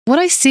What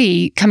I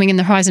see coming in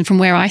the horizon from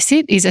where I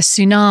sit is a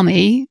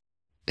tsunami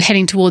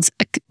heading towards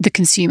the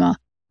consumer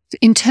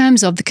in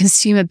terms of the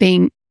consumer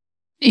being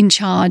in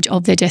charge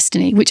of their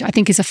destiny, which I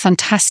think is a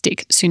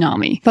fantastic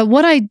tsunami. But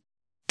what I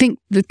think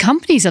the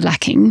companies are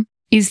lacking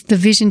is the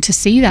vision to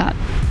see that.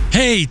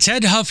 Hey,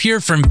 Ted Huff here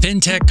from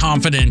Fintech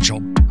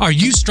Confidential. Are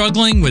you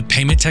struggling with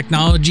payment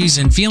technologies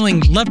and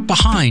feeling left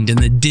behind in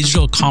the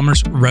digital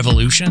commerce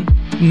revolution?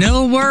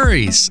 No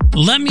worries.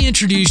 Let me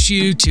introduce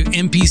you to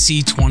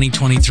MPC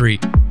 2023,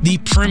 the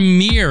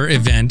premier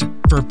event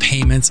for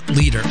payments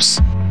leaders.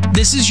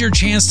 This is your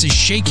chance to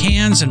shake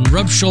hands and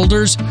rub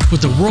shoulders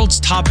with the world's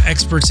top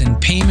experts in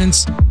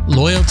payments,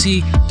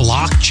 loyalty,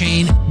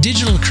 blockchain,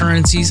 digital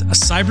currencies,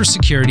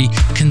 cybersecurity,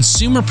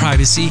 consumer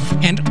privacy,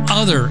 and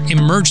other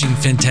emerging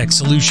fintech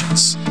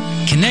solutions,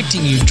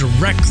 connecting you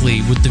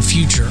directly with the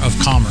future of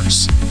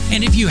commerce.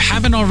 And if you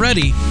haven't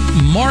already,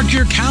 mark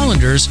your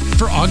calendars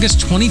for August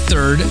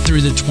 23rd through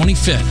the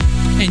 25th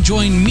and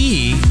join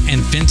me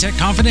and Fintech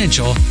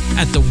Confidential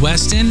at the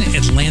Westin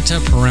Atlanta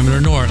Perimeter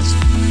North.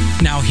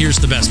 Now, here's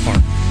the best part.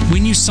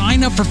 When you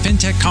sign up for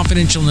Fintech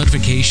Confidential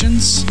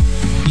notifications,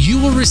 you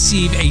will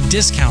receive a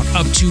discount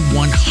up to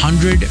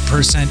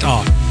 100%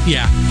 off.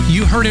 Yeah,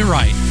 you heard it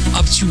right.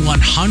 Up to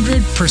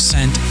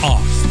 100%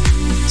 off.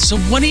 So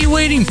what are you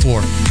waiting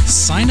for?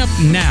 Sign up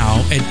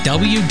now at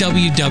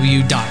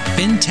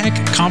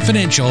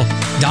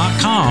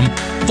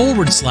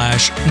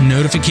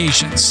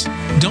www.fintechconfidential.com/notifications.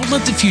 Don't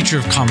let the future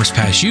of commerce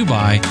pass you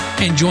by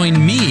and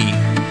join me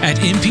at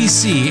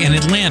MPC in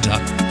Atlanta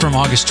from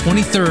August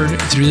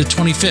 23rd through the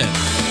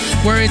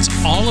 25th, where it's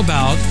all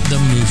about the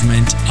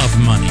movement of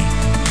money.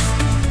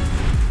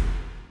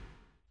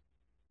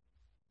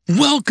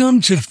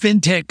 Welcome to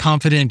Fintech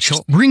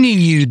Confidential, bringing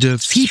you the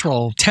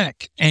people,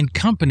 tech, and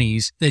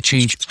companies that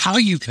change how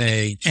you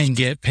pay and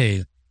get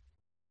paid.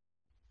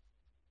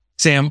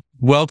 Sam,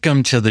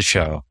 welcome to the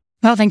show.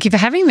 Well, thank you for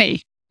having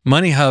me.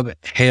 Moneyhub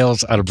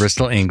hails out of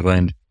Bristol,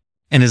 England,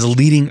 and is a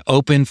leading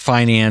open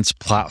finance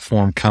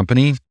platform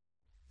company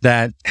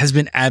that has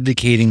been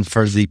advocating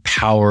for the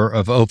power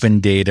of open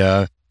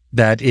data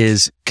that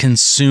is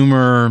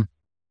consumer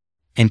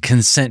and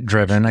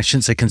consent-driven. I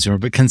shouldn't say consumer,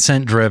 but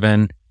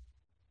consent-driven,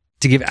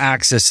 to give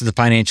access to the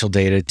financial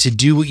data, to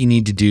do what you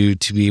need to do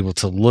to be able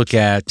to look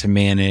at, to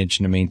manage,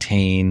 and to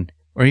maintain,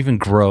 or even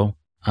grow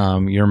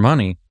your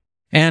money.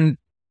 And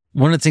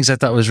one of the things I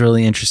thought was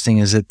really interesting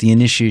is that the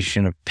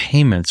initiation of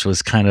payments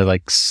was kind of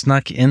like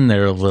snuck in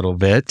there a little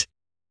bit.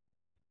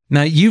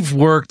 Now, you've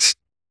worked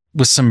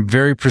with some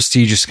very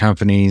prestigious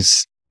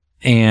companies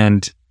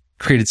and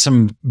created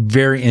some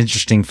very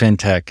interesting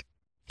fintech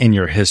in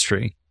your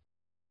history.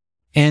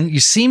 And you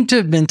seem to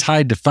have been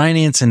tied to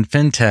finance and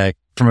fintech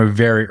from a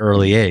very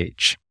early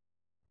age.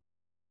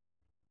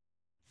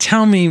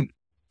 Tell me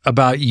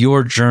about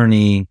your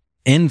journey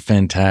in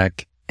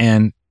fintech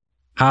and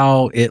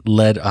how it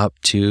led up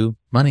to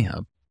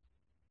Moneyhub.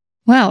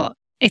 Well,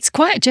 it's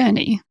quite a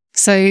journey.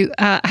 So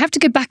I have to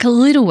go back a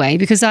little way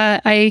because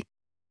I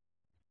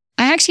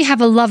actually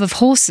have a love of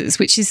horses,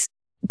 which has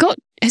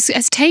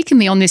taken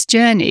me on this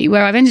journey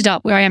where I've ended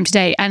up where I am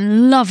today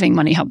and loving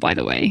Moneyhub, by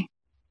the way.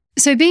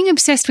 So being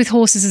obsessed with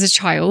horses as a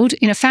child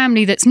in a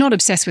family that's not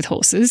obsessed with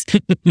horses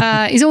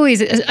is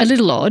always a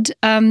little odd.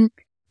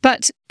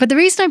 But the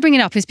reason I bring it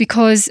up is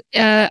because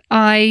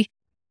I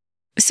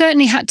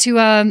certainly had to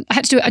I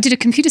did a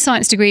computer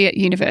science degree at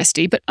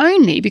university, but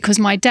only because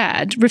my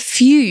dad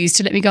refused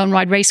to let me go and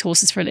ride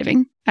racehorses for a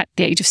living at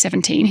the age of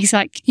 17. He's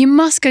like, you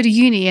must go to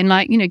uni and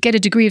get a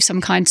degree of some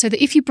kind so that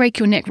if you break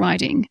your neck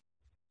riding,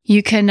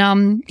 you can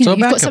you've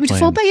got something to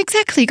fall back.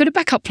 Exactly, you've got a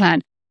backup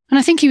plan. And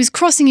I think he was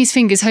crossing his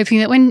fingers, hoping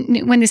that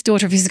when this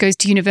daughter of his goes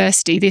to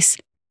university, this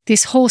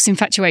horse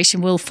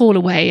infatuation will fall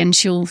away and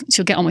she'll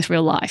get on with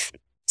real life.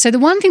 So the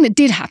one thing that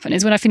did happen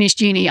is when I finished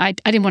uni, I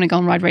didn't want to go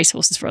and ride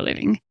racehorses for a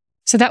living.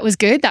 So that was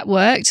good. That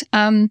worked.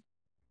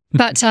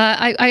 But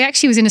I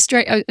actually was in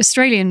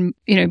Australian,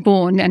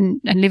 born and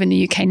live in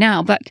the UK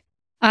now. But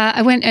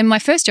I went, and my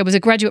first job was a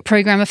graduate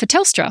programmer for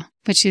Telstra,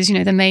 which is,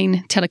 the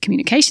main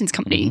telecommunications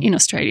company in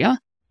Australia.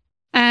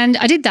 And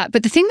I did that.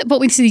 But the thing that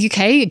brought me to the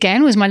UK,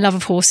 again, was my love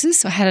of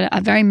horses. So I had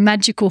a very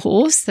magical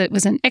horse that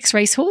was an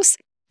ex-race horse.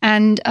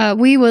 And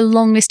we were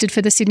longlisted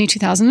for the Sydney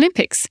 2000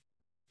 Olympics.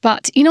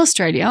 But in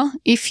Australia,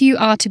 if you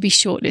are to be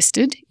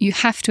shortlisted, you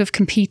have to have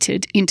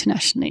competed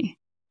internationally,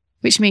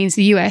 which means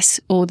the US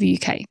or the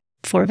UK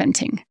for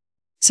eventing.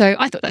 So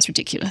I thought that's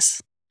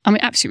ridiculous. I mean,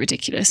 absolutely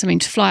ridiculous. I mean,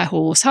 to fly a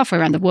horse halfway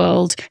around the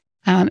world,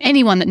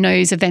 anyone that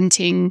knows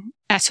eventing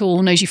at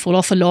all knows you fall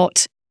off a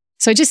lot.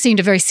 So it just seemed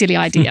a very silly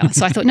idea.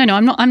 So I thought, no,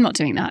 I'm not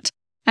doing that.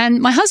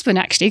 And my husband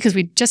actually, because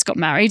we just got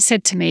married,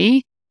 said to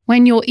me,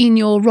 when you're in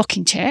your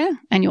rocking chair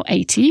and you're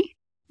 80,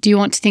 do you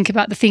want to think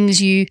about the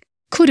things you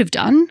could have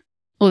done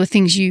or the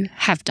things you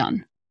have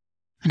done?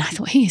 And I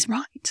thought, he is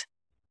right.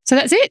 So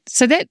that's it.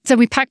 So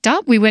we packed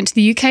up. We went to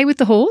the UK with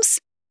the horse.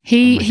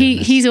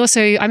 He's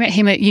also, I met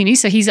him at uni,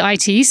 so he's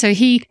IT. So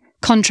he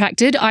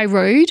contracted. I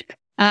rode.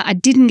 I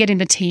didn't get in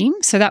the team,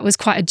 so that was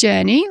quite a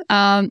journey.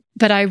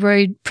 But I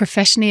rode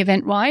professionally,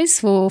 event-wise,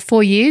 for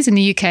 4 years in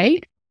the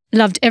UK.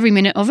 loved every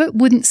minute of it,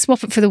 wouldn't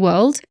swap it for the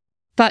world,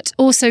 but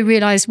also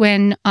realized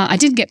when I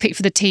didn't get picked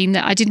for the team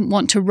that I didn't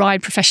want to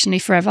ride professionally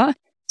forever.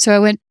 So I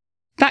went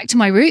back to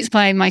my roots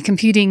by my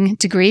computing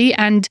degree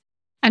and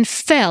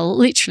fell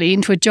literally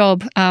into a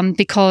job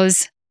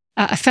because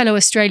a fellow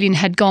Australian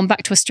had gone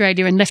back to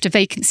Australia and left a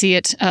vacancy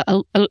at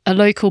a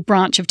local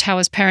branch of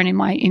Towers Perrin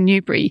in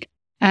Newbury.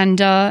 And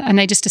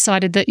they just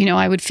decided that,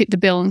 I would fit the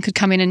bill and could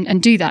come in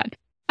and do that.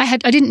 I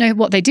didn't know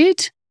what they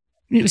did.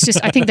 It was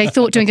just, I think they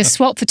thought doing a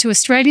swap for 2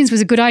 Australians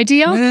was a good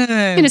idea.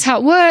 It's how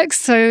it works.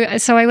 So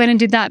I went and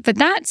did that. But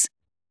that's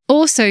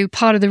also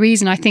part of the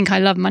reason I think I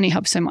love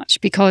Moneyhub so much,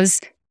 because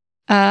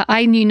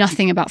I knew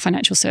nothing about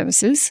financial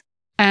services.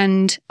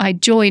 And I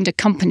joined a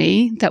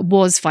company that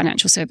was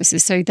financial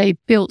services. So they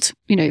built,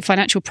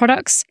 financial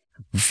products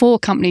for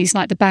companies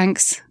like the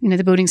banks,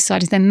 the building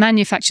societies. They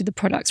manufactured the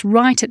products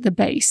right at the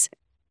base.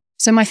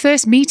 So my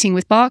first meeting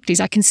with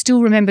Barclays, I can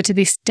still remember to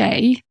this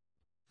day.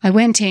 I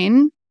went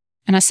in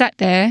and I sat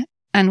there.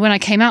 And when I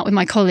came out with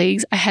my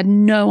colleagues, I had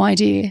no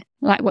idea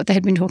what they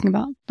had been talking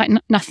about,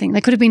 nothing.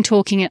 They could have been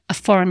talking a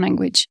foreign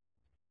language.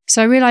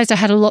 So I realized I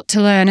had a lot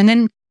to learn. And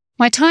then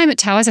my time at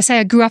Towers,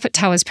 I grew up at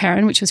Towers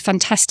Perrin, which was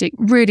fantastic,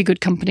 really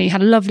good company,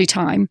 had a lovely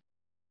time.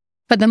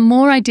 But the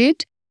more I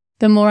did,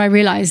 the more I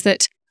realized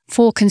that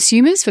for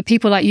consumers, for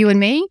people like you and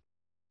me,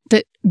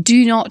 that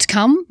do not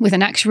come with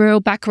an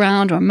actuarial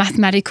background or a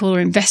mathematical or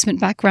investment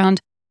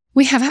background,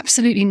 we have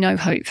absolutely no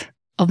hope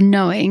of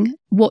knowing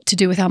what to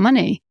do with our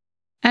money.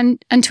 And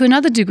to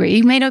another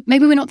degree,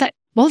 maybe we're not that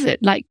bothered.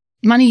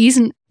 Money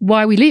isn't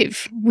why we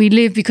live. We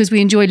live because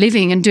we enjoy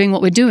living and doing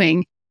what we're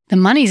doing. The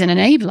money's an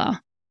enabler.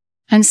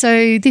 And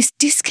so this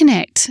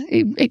disconnect,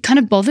 it kind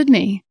of bothered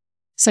me.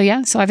 So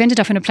I've ended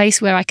up in a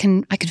place where I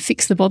can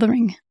fix the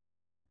bothering.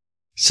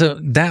 So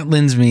that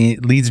leads me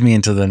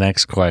into the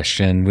next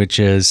question, which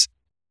is,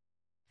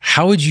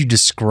 how would you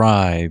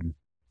describe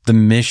the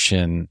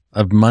mission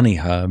of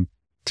Moneyhub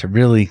to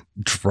really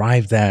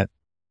drive that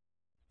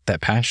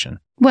passion?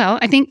 Well,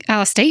 I think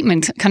our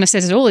statement kind of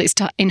says it all. It's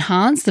to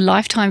enhance the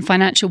lifetime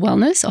financial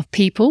wellness of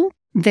people,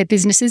 their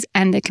businesses,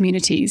 and their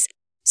communities.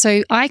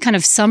 So I kind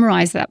of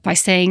summarize that by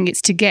saying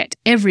it's to get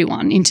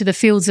everyone into the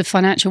fields of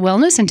financial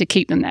wellness and to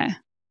keep them there.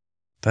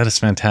 That is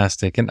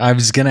fantastic. And I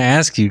was going to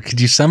ask you,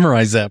 could you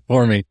summarize that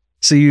for me?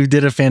 So you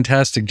did a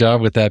fantastic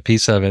job with that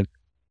piece of it.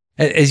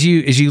 As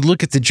you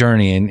look at the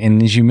journey,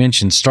 and as you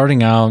mentioned,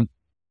 starting out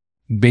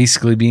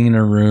basically being in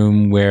a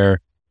room where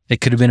it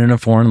could have been in a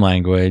foreign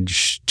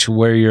language to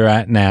where you're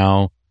at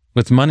now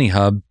with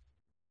Moneyhub,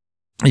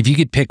 if you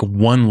could pick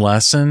one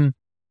lesson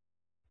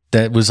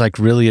that was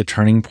really a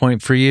turning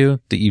point for you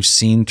that you've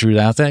seen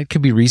throughout that, it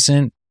could be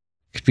recent,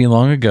 it could be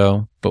long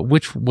ago, but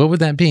what would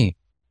that be?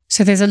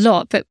 So there's a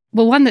lot, but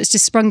one that's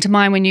just sprung to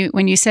mind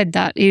when you said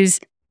that is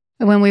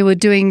when we were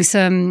doing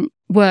some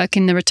work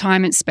in the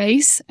retirement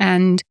space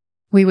and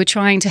we were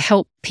trying to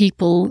help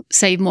people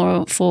save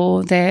more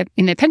in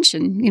their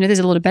pension. There's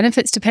a lot of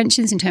benefits to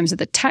pensions in terms of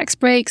the tax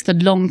breaks, the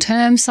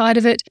long-term side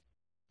of it.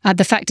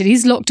 The fact it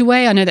is locked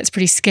away, I know that's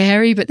pretty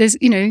scary, but there's,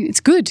 it's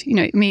good.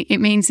 It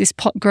means this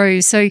pot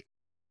grows. So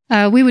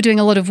we were doing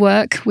a lot of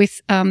work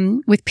with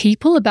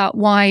people about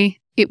why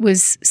it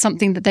was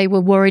something that they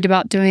were worried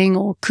about doing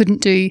or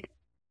couldn't do.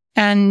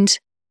 And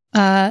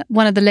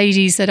one of the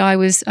ladies that I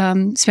was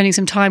spending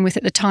some time with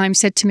at the time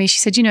said to me, she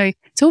said,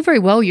 it's all very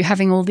well you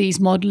having all these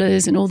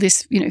modelers and all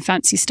this,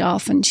 fancy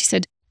stuff. And she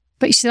said,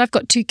 I've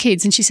got 2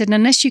 kids. And she said,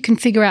 unless you can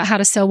figure out how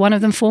to sell one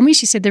of them for me,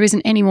 she said, there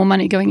isn't any more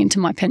money going into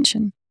my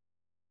pension.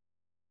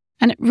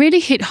 And it really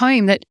hit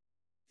home that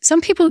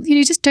some people,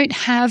 just don't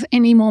have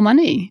any more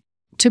money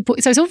to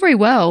put. So it's all very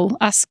well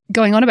us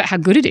going on about how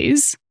good it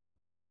is.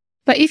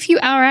 But if you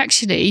are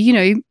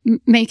actually,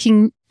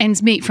 making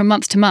ends meet from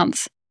month to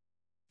month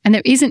and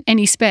there isn't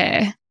any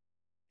spare,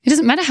 it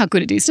doesn't matter how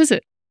good it is, does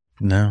it?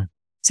 No.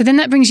 So then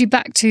that brings you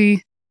back to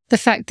the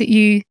fact that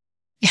you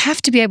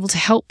have to be able to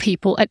help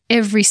people at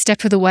every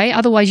step of the way.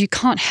 Otherwise, you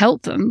can't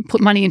help them put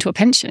money into a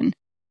pension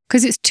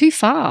because it's too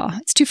far.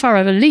 It's too far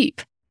of a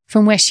leap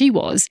from where she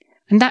was.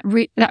 And that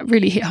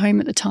really hit home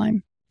at the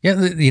time. Yeah,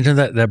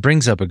 that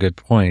brings up a good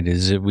point,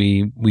 is that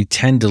we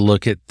tend to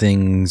look at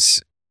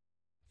things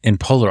in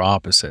polar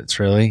opposites,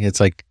 really. It's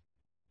like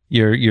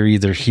you're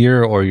either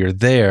here or you're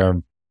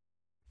there.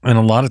 And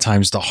a lot of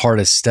times the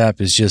hardest step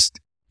is just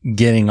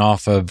getting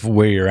off of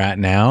where you're at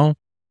now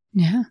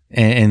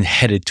and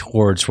headed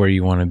towards where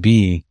you want to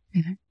be.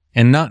 Mm-hmm.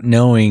 And not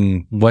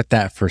knowing what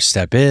that first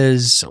step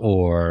is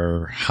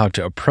or how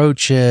to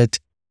approach it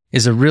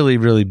is a really,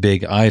 really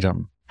big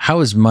item.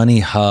 How is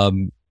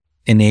Moneyhub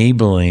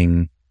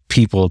enabling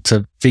people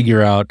to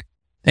figure out?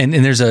 And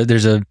there's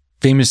a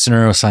famous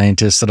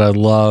neuroscientist that I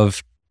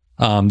love,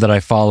 that I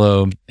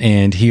follow,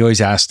 and he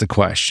always asks the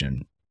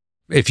question: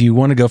 if you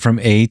want to go from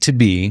A to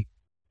B,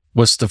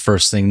 what's the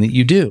first thing that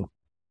you do?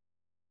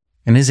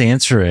 And his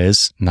answer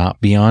is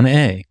not be on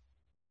A.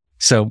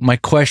 So my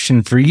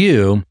question for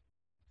you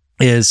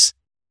is,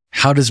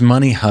 how does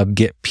Moneyhub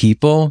get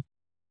people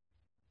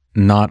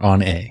not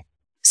on A?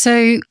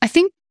 So I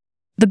think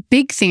the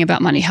big thing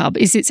about Moneyhub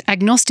is it's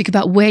agnostic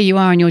about where you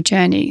are in your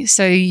journey.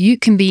 So you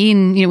can be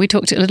in, we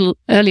talked a little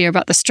earlier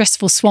about the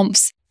stressful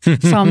swamps from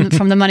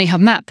the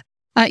Moneyhub map.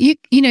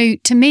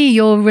 To me,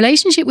 your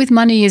relationship with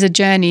money is a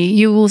journey.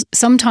 You will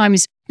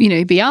sometimes,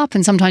 be up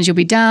and sometimes you'll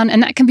be down.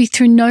 And that can be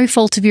through no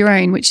fault of your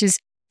own, which is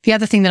the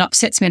other thing that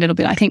upsets me a little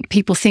bit. I think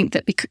people think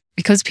that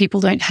because people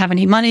don't have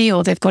any money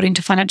or they've got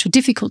into financial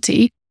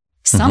difficulty,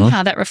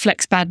 somehow that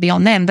reflects badly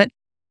on them. But,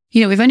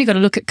 we've only got to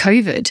look at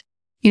COVID.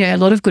 A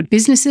lot of good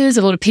businesses,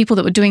 a lot of people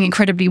that were doing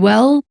incredibly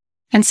well.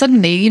 And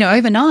suddenly,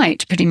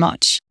 overnight, pretty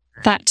much,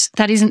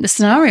 that isn't the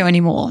scenario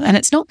anymore. And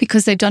it's not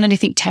because they've done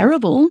anything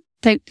terrible.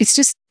 It's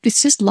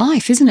just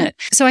life, isn't it?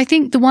 So I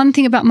think the one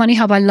thing about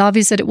Moneyhub I love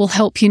is that it will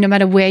help you no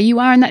matter where you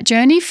are in that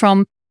journey,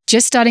 from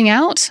just starting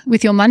out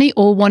with your money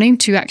or wanting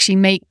to actually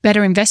make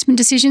better investment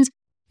decisions.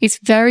 It's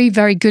very,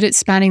 very good at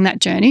spanning that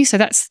journey. So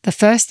that's the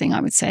first thing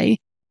I would say.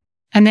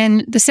 And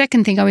then the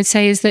second thing I would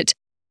say is that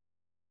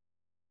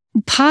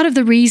part of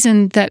the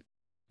reason that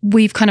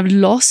we've kind of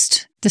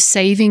lost the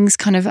savings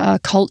kind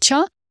of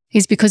culture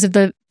is because of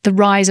the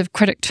rise of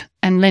credit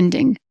and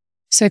lending.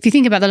 So if you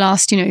think about the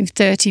last,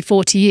 30,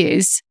 40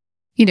 years,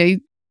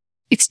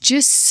 it's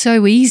just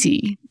so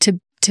easy to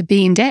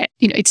be in debt.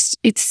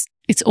 It's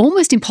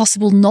almost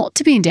impossible not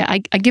to be in debt. I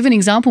give an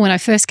example when I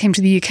first came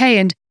to the UK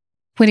and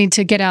went in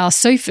to get our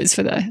sofas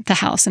for the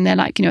house, and they're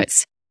like,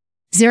 it's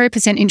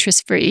 0%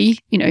 interest free,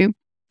 and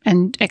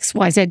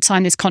XYZ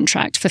signed this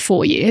contract for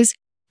 4 years.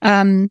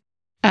 Or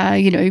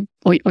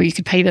you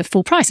could pay the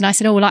full price. And I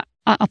said, I'll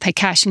pay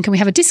cash, and can we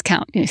have a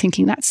discount?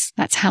 Thinking that's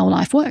how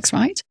life works,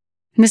 right?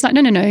 And it's like,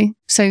 no.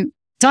 So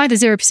it's either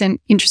 0%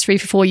 interest free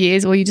for 4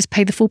 years, or you just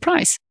pay the full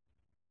price.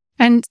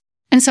 And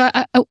so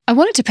I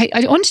wanted to pay.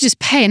 I wanted to just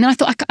pay, and then I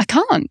thought I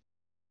can't,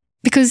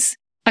 because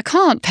I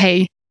can't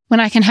pay when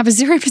I can have a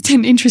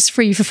 0% interest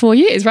free for 4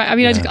 years, right? I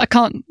mean, I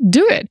can't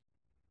do it.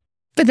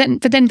 But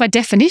then by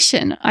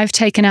definition, I've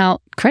taken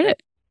out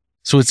credit.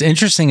 So what's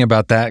interesting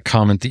about that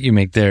comment that you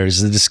make there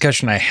is the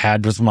discussion I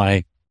had with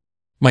my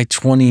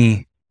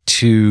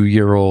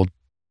 22-year-old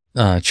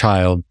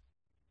child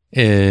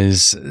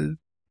is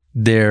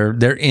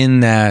they're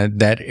in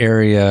that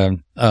area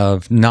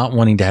of not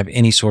wanting to have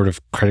any sort of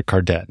credit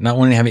card debt, not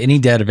wanting to have any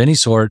debt of any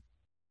sort,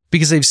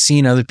 because they've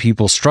seen other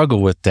people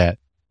struggle with debt.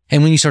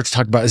 And when you start to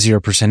talk about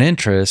 0%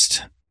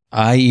 interest,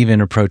 I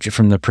even approach it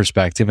from the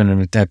perspective,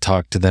 and I've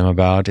talked to them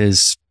about,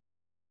 is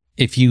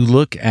if you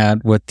look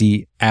at what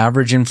the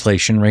average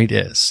inflation rate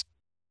is,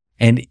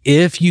 and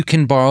if you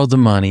can borrow the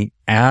money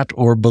at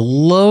or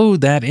below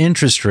that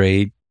interest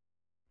rate,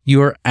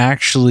 you are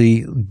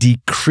actually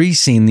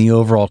decreasing the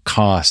overall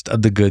cost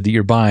of the good that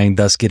you're buying,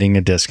 thus getting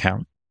a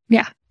discount.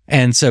 Yeah.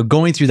 And so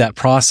going through that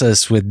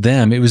process with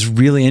them, it was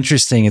really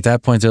interesting. At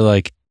that point, they're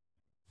like,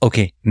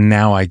 okay,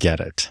 now I get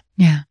it.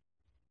 Yeah.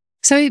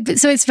 So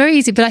it's very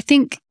easy, but I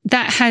think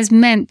that has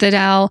meant that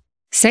our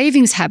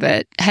savings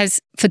habit has,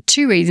 for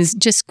two reasons,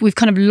 just we've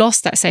kind of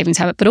lost that savings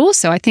habit, but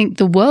also I think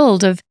the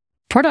world of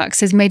products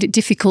has made it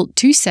difficult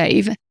to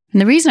save.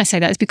 And the reason I say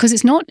that is because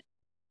it's not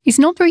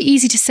very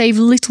easy to save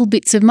little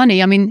bits of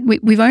money. I mean,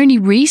 we've only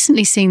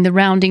recently seen the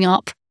rounding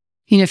up,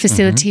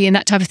 facility and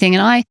that type of thing.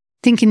 And I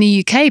think in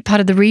the UK,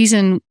 part of the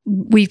reason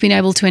we've been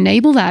able to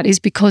enable that is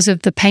because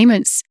of the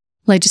payments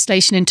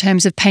legislation in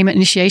terms of payment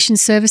initiation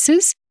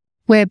services,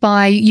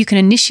 whereby you can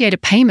initiate a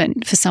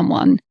payment for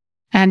someone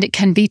and it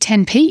can be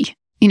 10p,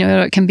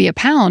 or it can be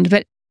 £1,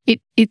 but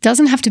it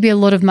doesn't have to be a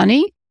lot of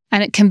money,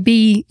 and it can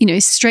be,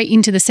 straight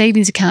into the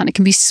savings account. It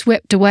can be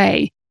swept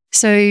away.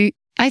 So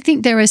I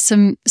think there are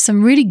some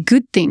really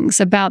good things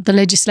about the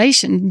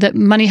legislation that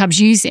Moneyhub's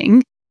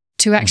using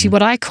to actually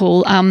what I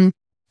call, I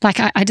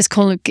just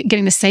call it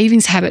getting the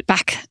savings habit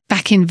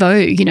back in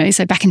vogue,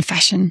 so back in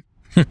fashion.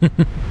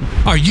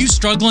 Are you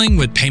struggling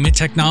with payment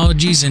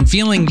technologies and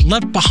feeling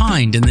left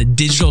behind in the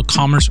digital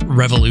commerce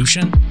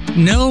revolution?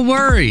 No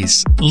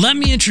worries. Let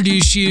me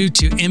introduce you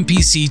to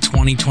MPC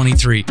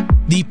 2023,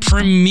 the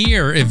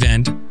premier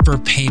event for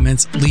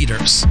payments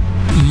leaders.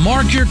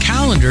 Mark your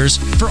calendars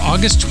for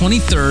August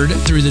 23rd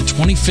through the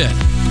 25th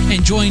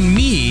and join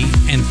me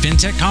and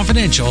Fintech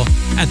Confidential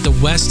at the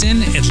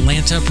Westin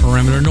Atlanta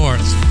Perimeter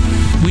North.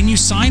 When you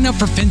sign up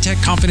for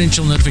Fintech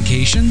Confidential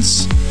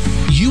notifications,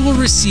 you will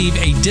receive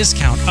a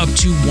discount up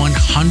to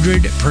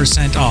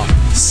 100%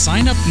 off.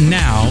 Sign up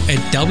now at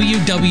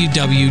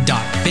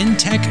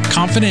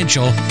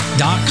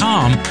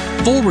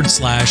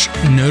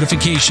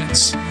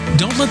www.fintechconfidential.com/notifications.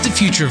 Don't let the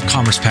future of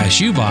commerce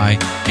pass you by,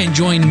 and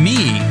join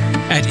me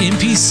at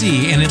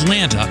MPC in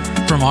Atlanta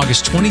from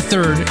August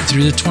 23rd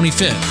through the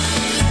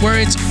 25th, where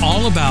it's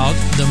all about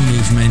the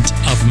movement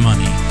of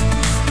money.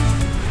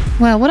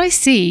 Well, what I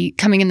see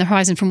coming in the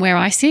horizon from where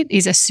I sit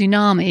is a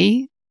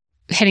tsunami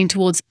heading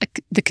towards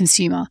the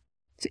consumer,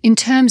 in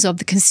terms of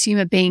the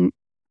consumer being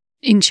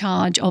in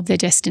charge of their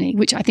destiny,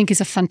 which I think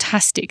is a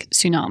fantastic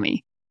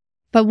tsunami.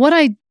 But what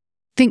I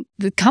think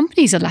the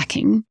companies are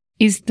lacking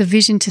is the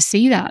vision to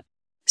see that.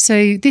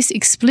 So this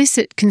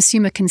explicit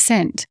consumer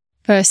consent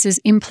versus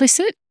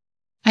implicit,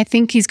 I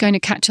think is going to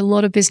catch a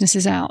lot of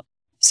businesses out.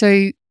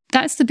 So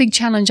that's the big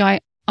challenge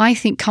I I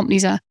think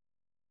companies are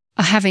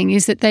having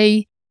is that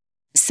they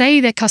say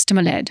they're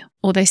customer-led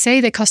or they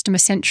say they're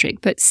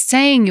customer-centric, but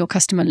saying you're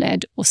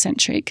customer-led or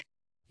centric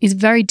is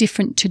very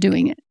different to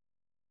doing it.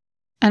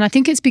 And I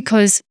think it's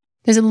because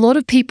there's a lot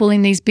of people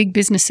in these big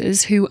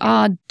businesses who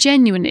are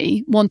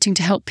genuinely wanting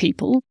to help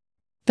people,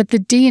 but the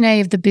DNA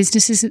of the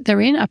businesses that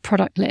they're in are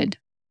product-led.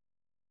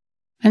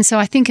 And so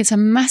I think it's a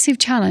massive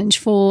challenge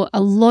for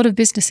a lot of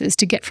businesses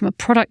to get from a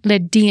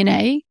product-led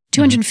DNA,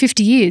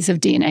 250 years of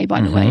DNA,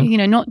 by the way,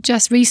 not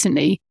just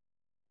recently,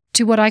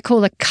 to what I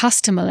call a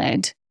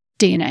customer-led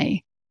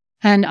DNA.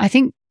 And I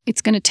think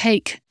it's going to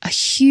take a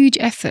huge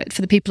effort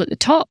for the people at the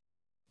top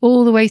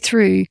all the way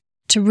through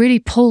to really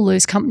pull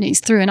those companies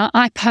through. And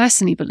I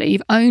personally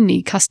believe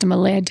only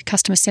customer-led,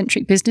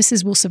 customer-centric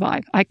businesses will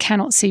survive. I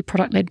cannot see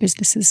product-led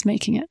businesses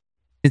making it.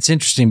 It's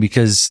interesting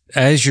because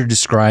as you're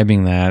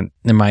describing that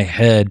in my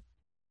head,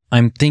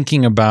 I'm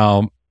thinking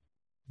about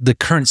the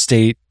current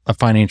state of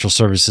financial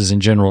services in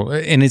general.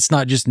 And it's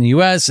not just in the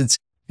US,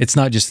 it's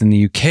not just in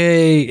the UK,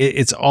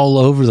 it's all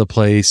over the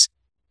place,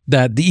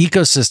 that the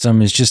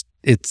ecosystem is just,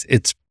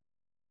 it's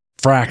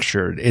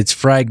fractured, it's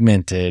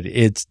fragmented,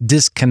 it's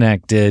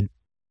disconnected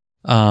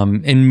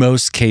in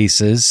most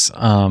cases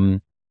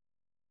from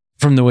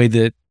the way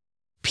that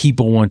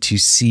people want to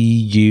see,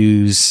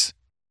 use,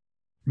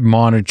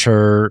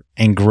 monitor,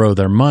 and grow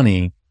their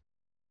money.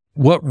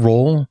 What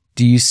role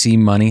do you see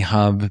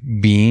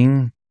Moneyhub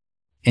being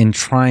in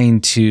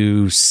trying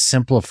to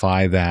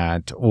simplify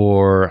that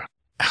or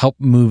help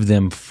move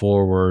them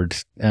forward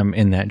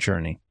in that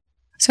journey?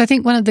 So I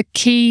think one of the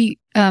key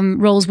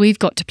roles we've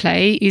got to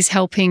play is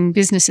helping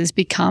businesses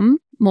become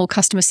more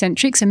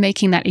customer-centric and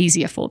making that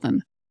easier for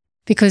them.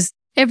 Because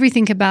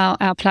everything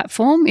about our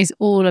platform is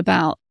all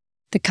about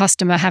the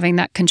customer having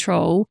that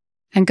control.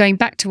 And going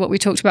back to what we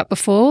talked about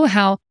before,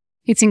 how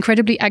it's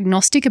incredibly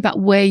agnostic about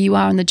where you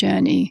are in the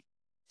journey.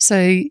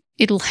 So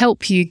it'll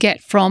help you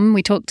get from,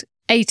 we talked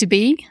A to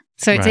B.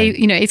 So it's,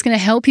 it's going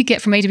to help you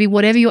get from A to B,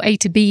 whatever your A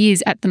to B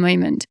is at the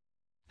moment.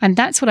 And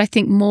that's what I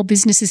think more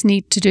businesses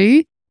need to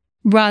do,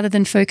 rather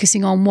than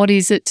focusing on what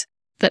is it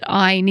that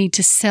I need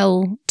to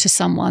sell to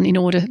someone in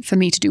order for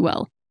me to do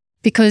well.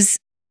 Because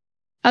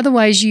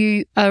otherwise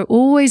you are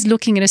always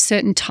looking at a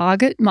certain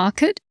target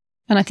market.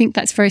 And I think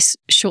that's very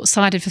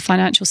short-sighted for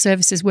financial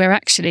services, where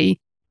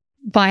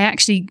by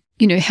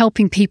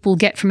helping people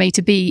get from A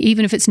to B,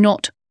 even if it's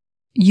not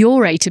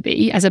your A to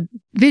B as a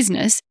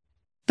business,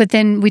 but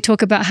then we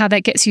talk about how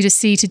that gets you to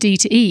C to D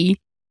to E.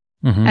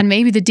 And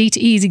maybe the D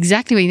to E is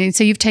exactly what you need.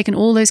 So you've taken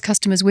all those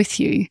customers with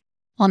you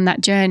on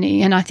that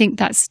journey. And I think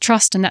that's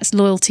trust and that's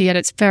loyalty at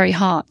its very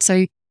heart.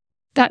 So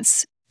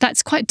that's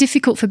quite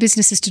difficult for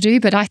businesses to do,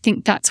 but I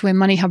think that's where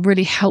Moneyhub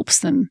really helps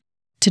them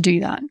to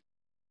do that.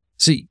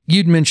 So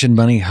you'd mentioned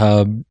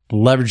Moneyhub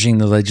leveraging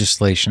the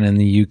legislation in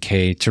the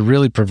UK to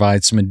really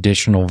provide some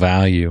additional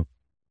value.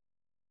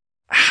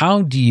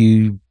 How do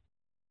you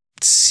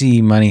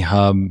see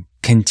Moneyhub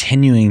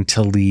continuing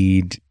to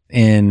lead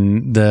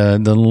in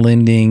the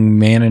lending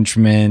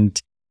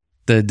management,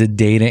 the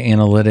data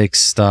analytics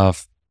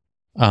stuff,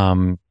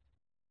 to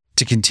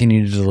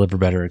continue to deliver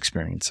better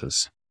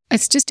experiences?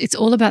 It's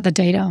all about the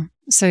data.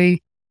 So,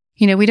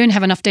 we don't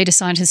have enough data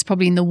scientists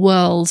probably in the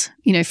world,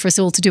 for us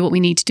all to do what we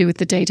need to do with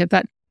the data.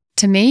 But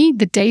to me,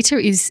 the data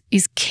is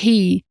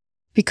key,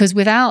 because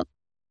without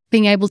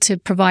being able to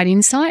provide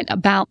insight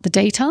about the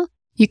data,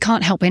 you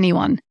can't help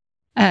anyone.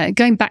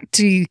 Going back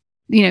to,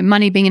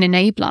 money being an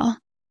enabler,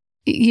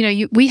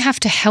 we have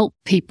to help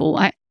people.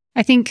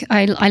 I think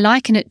I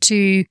liken it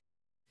to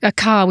a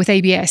car with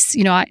ABS.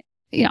 I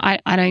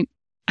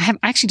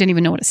actually don't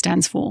even know what it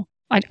stands for.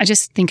 I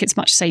just think it's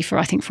much safer,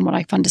 I think, from what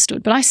I've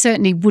understood. But I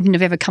certainly wouldn't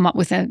have ever come up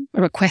with a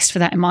request for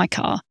that in my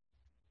car.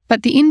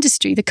 But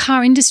the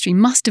car industry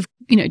must have,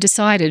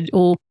 decided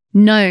or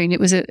known it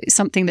was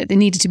something that they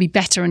needed to be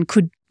better and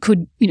could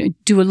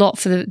do a lot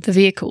for the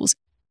vehicles.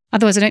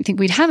 Otherwise, I don't think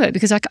we'd have it,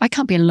 because I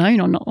can't be alone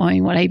on not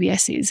knowing what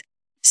ABS is.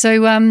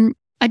 So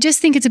I just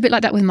think it's a bit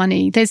like that with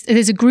money.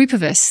 There's a group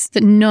of us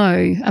that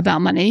know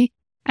about money,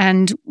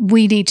 and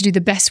we need to do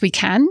the best we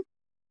can.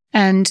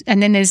 And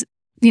then there's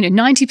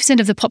 90%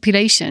 of the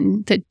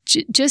population that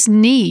just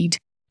need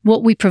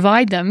what we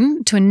provide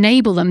them to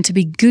enable them to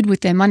be good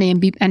with their money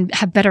and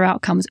have better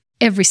outcomes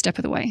every step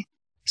of the way.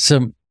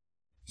 So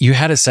you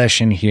had a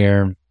session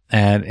here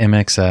at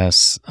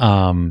MXS,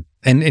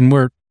 and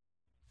we're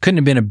couldn't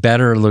have been a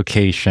better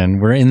location.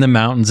 We're in the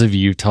mountains of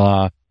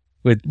Utah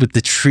with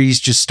the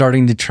trees just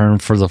starting to turn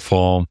for the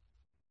fall.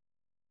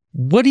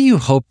 What do you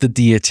hope that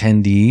the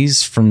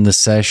attendees from the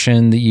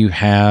session that you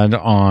had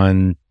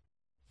on,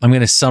 I'm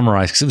going to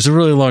summarize because it was a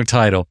really long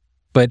title,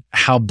 but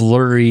how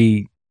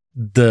blurry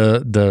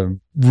the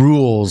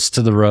rules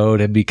to the road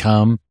have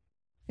become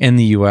in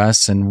the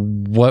US,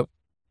 and what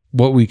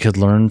we could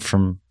learn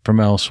from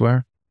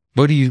elsewhere?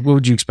 What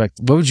would you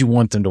expect? What would you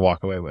want them to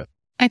walk away with?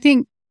 I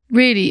think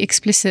really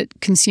explicit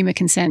consumer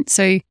consent.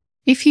 So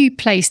if you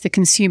place the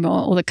consumer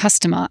or the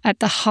customer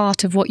at the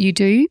heart of what you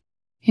do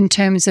in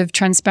terms of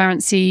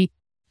transparency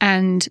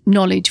and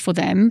knowledge for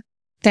them,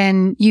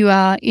 then you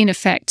are in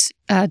effect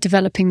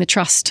developing the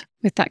trust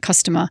with that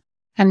customer.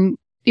 And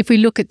if we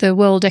look at the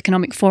World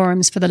Economic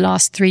Forums for the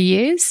last 3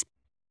 years,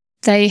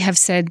 they have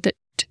said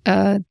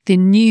that the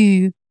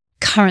new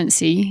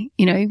currency,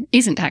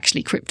 isn't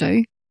actually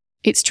crypto,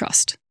 it's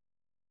trust.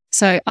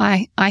 So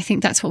I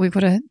think that's what we've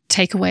got to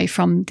take away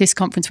from this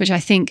conference, which I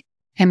think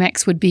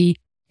MX would be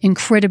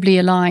incredibly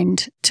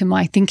aligned to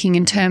my thinking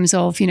in terms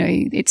of,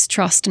 it's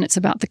trust and it's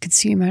about the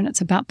consumer and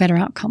it's about better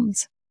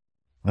outcomes.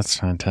 That's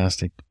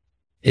fantastic.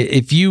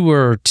 If you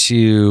were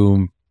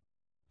to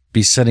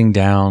be sitting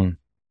down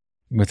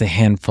with a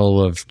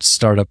handful of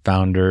startup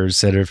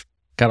founders that have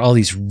got all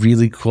these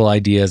really cool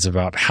ideas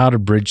about how to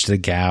bridge the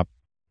gap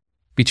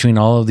between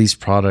all of these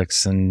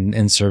products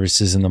and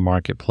services in the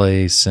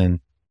marketplace, and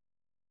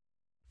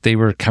they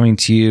were coming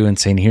to you and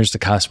saying, here's the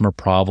customer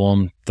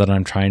problem that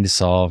I'm trying to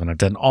solve, and I've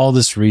done all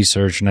this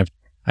research and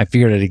I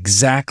figured out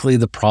exactly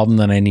the problem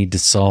that I need to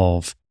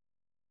solve.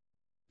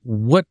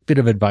 What bit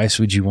of advice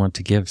would you want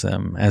to give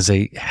them as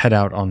they head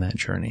out on that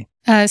journey?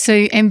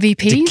 So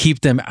MVP? To keep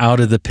them out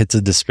of the pits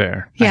of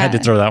despair. Yeah. I had to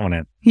throw that one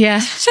in.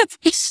 Yeah.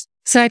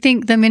 So I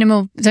think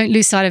don't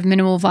lose sight of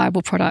minimal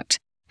viable product.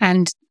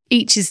 And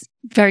each is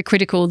very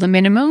critical. The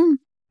minimum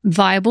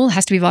viable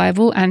has to be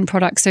viable and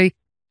product. So,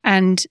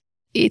 and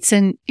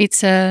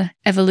it's a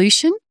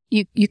evolution.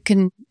 You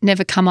can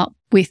never come up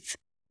with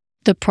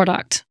the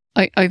product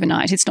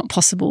overnight. It's not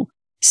possible.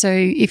 So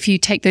if you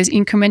take those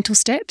incremental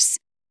steps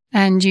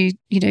and you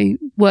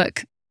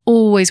work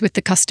always with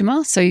the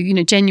customer. So,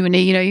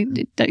 genuinely,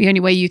 the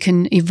only way you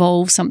can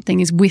evolve something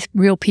is with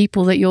real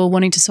people that you're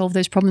wanting to solve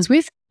those problems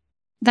with.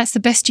 That's the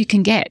best you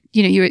can get.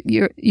 You're at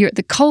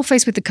the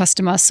coalface with the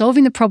customer,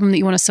 solving the problem that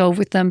you want to solve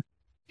with them,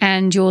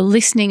 and you're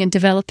listening and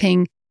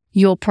developing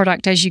your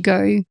product as you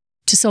go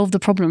to solve the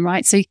problem,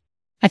 right? So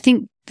I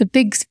think the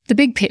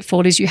big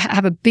pitfall is you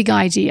have a big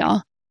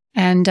idea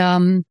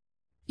and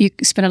you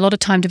spend a lot of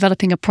time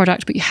developing a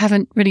product, but you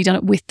haven't really done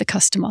it with the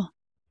customer.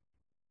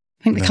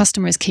 I think the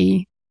customer is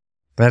key.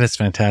 That is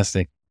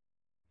fantastic.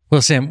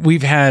 Well, Sam,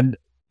 we've gone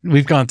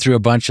through a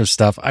bunch of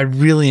stuff. I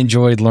really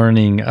enjoyed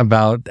learning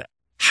about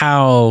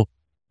how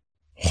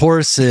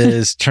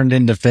horses turned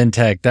into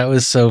fintech. That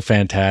was so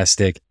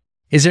fantastic.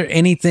 Is there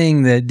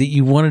anything that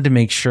you wanted to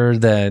make sure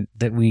that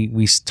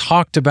we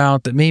talked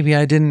about that maybe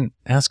I didn't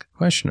ask a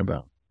question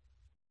about?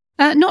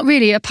 Not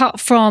really, apart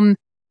from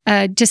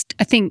just,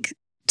 I think,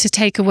 to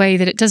take away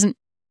that it doesn't,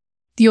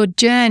 your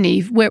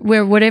journey,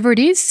 where whatever it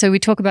is, so we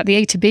talk about the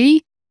A to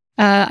B,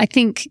 I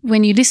think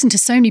when you listen to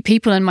so many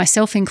people, and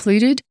myself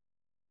included,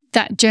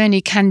 that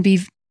journey can be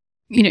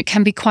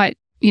quite,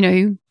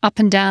 up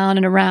and down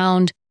and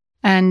around.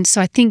 And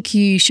so I think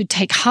you should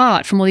take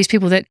heart from all these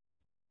people that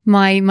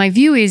my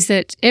view is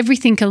that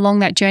everything along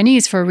that journey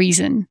is for a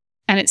reason.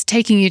 And it's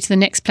taking you to the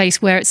next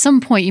place where at some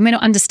point you may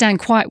not understand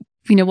quite,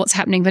 what's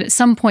happening, but at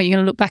some point you're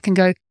going to look back and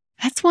go,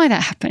 that's why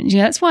that happened.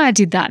 That's why I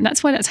did that. And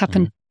that's why that's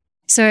happened.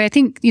 Mm-hmm. So I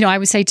think, I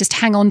would say just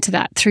hang on to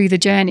that through the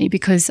journey,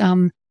 because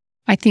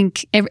I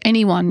think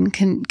anyone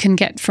can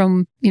get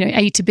from,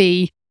 A to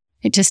B.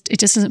 It just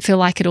doesn't feel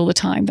like it all the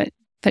time, but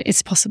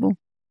it's possible.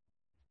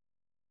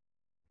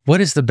 What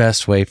is the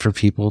best way for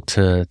people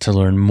to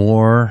learn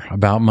more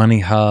about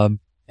Moneyhub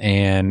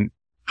and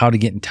how to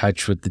get in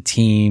touch with the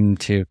team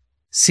to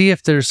see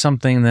if there's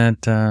something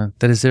that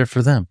is there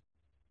for them?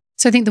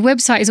 So I think the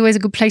website is always a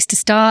good place to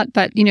start,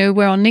 but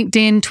we're on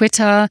LinkedIn,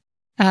 Twitter,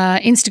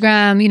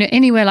 Instagram,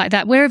 anywhere like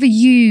that. Wherever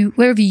you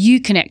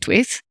connect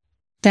with,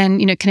 then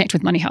connect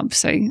with Moneyhub.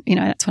 So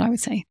that's what I would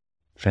say.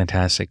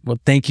 Fantastic. Well,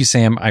 thank you,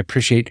 Sam. I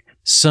appreciate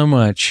so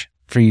much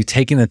for you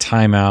taking the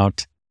time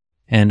out,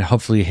 and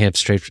hopefully you have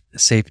safe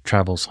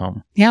travels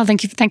home. Yeah,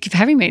 thank you for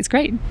having me. It's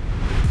great.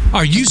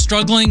 Are you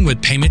struggling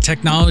with payment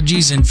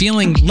technologies and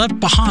feeling left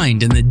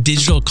behind in the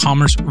digital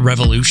commerce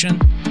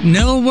revolution?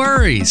 No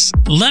worries.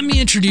 Let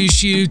me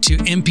introduce you to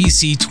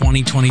MPC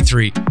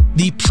 2023,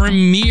 the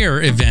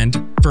premier event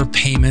for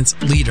payments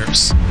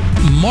leaders.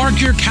 Mark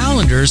your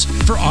calendars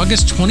for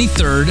August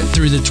 23rd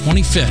through the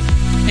 25th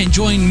and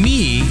join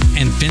me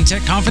and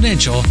Fintech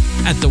Confidential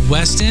at the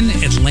Westin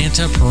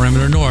Atlanta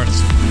Perimeter North.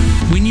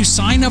 When you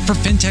sign up for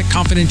Fintech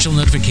Confidential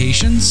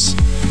notifications,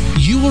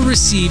 you will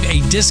receive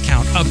a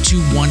discount up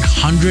to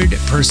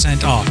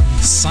 100% off.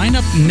 Sign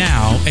up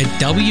now at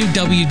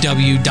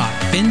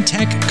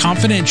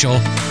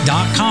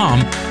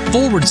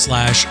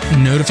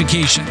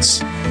www.fintechconfidential.com/notifications.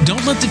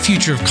 Don't let the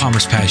future of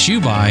commerce pass you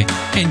by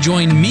and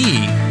join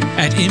me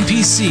at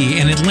MPC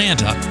in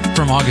Atlanta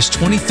from August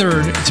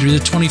 23rd through the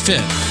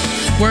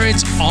 25th, where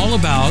it's all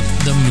about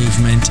the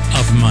movement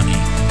of money.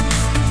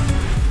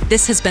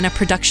 This has been a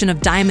production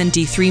of Diamond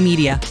D3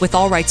 Media with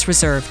all rights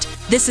reserved.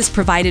 This is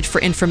provided for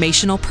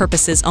informational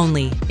purposes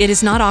only. It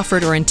is not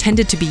offered or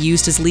intended to be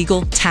used as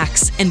legal,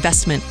 tax,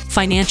 investment,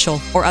 financial,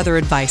 or other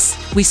advice.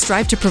 We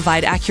strive to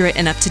provide accurate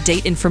and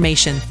up-to-date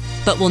information,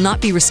 but will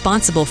not be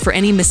responsible for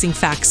any missing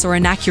facts or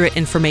inaccurate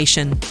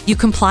information. You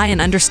comply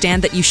and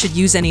understand that you should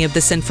use any of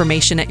this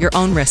information at your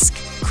own risk.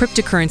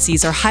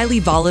 Cryptocurrencies are highly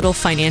volatile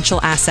financial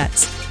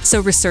assets,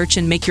 so research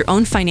and make your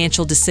own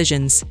financial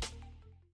decisions.